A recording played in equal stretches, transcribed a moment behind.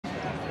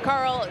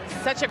Karl,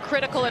 such a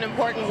critical and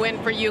important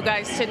win for you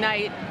guys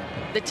tonight.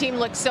 The team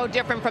looks so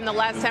different from the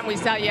last time we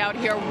saw you out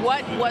here.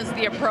 What was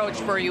the approach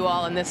for you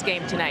all in this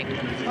game tonight?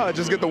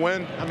 Just get the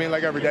win. I mean,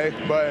 like every day.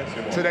 But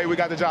today we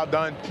got the job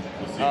done.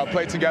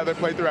 Played together,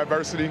 played through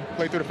adversity,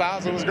 played through the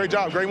fouls. It was a great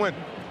job, great win.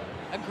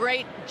 A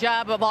great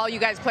job of all you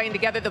guys playing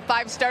together. The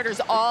 5 starters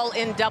all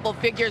in double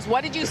figures.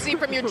 What did you see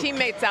from your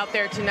teammates out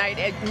there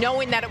tonight,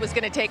 knowing that it was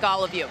going to take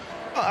all of you?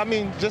 I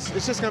mean, it's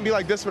just going to be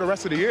like this for the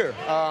rest of the year.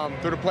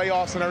 Through the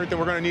playoffs and everything,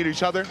 we're going to need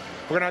each other.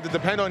 We're going to have to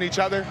depend on each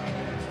other.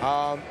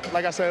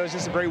 Like I said, it was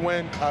just a great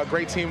win, a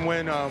great team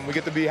win. We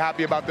get to be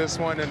happy about this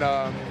one and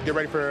get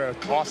ready for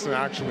Austin,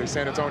 actually,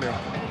 San Antonio.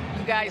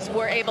 You guys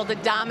were able to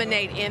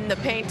dominate in the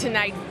paint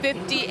tonight,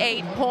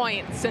 58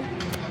 points.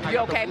 You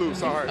okay?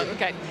 Sorry.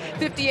 Okay,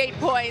 58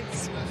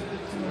 points.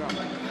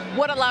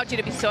 What allowed you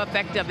to be so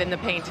effective in the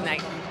paint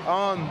tonight?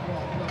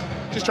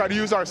 Just try to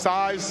use our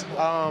size.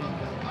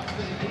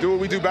 Do what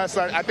we do best.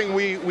 I think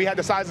we had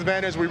the size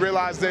advantage. We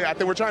realized it. I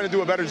think we're trying to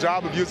do a better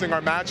job of using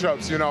our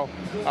matchups. You know,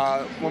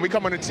 when we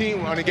come on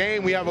a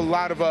game, we have a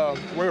lot of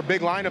we're a big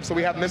lineup, so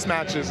we have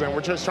mismatches, and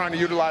we're just trying to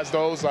utilize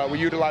those. We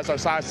utilized our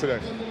size today.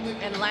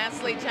 And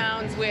lastly,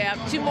 Towns, we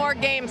have 2 more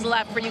games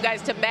left for you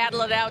guys to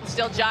battle it out,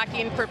 still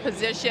jockeying for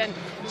position.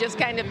 Just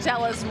kind of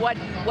tell us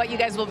what you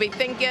guys will be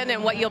thinking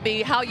and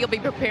how you'll be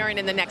preparing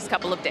in the next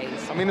couple of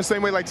days. I mean, the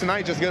same way like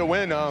tonight, just get a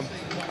win.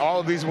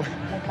 All these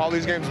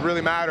games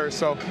really matter.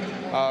 So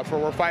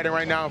we're fighting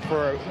right now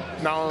for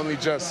not only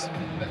just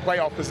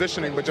playoff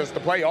positioning, but just the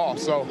playoffs.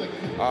 So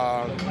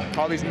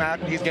all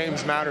these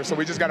games matter. So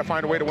we just got to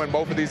find a way to win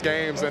both of these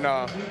games and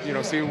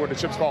see where the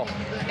chips fall.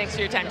 Thanks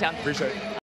for your time, Tom. Appreciate it.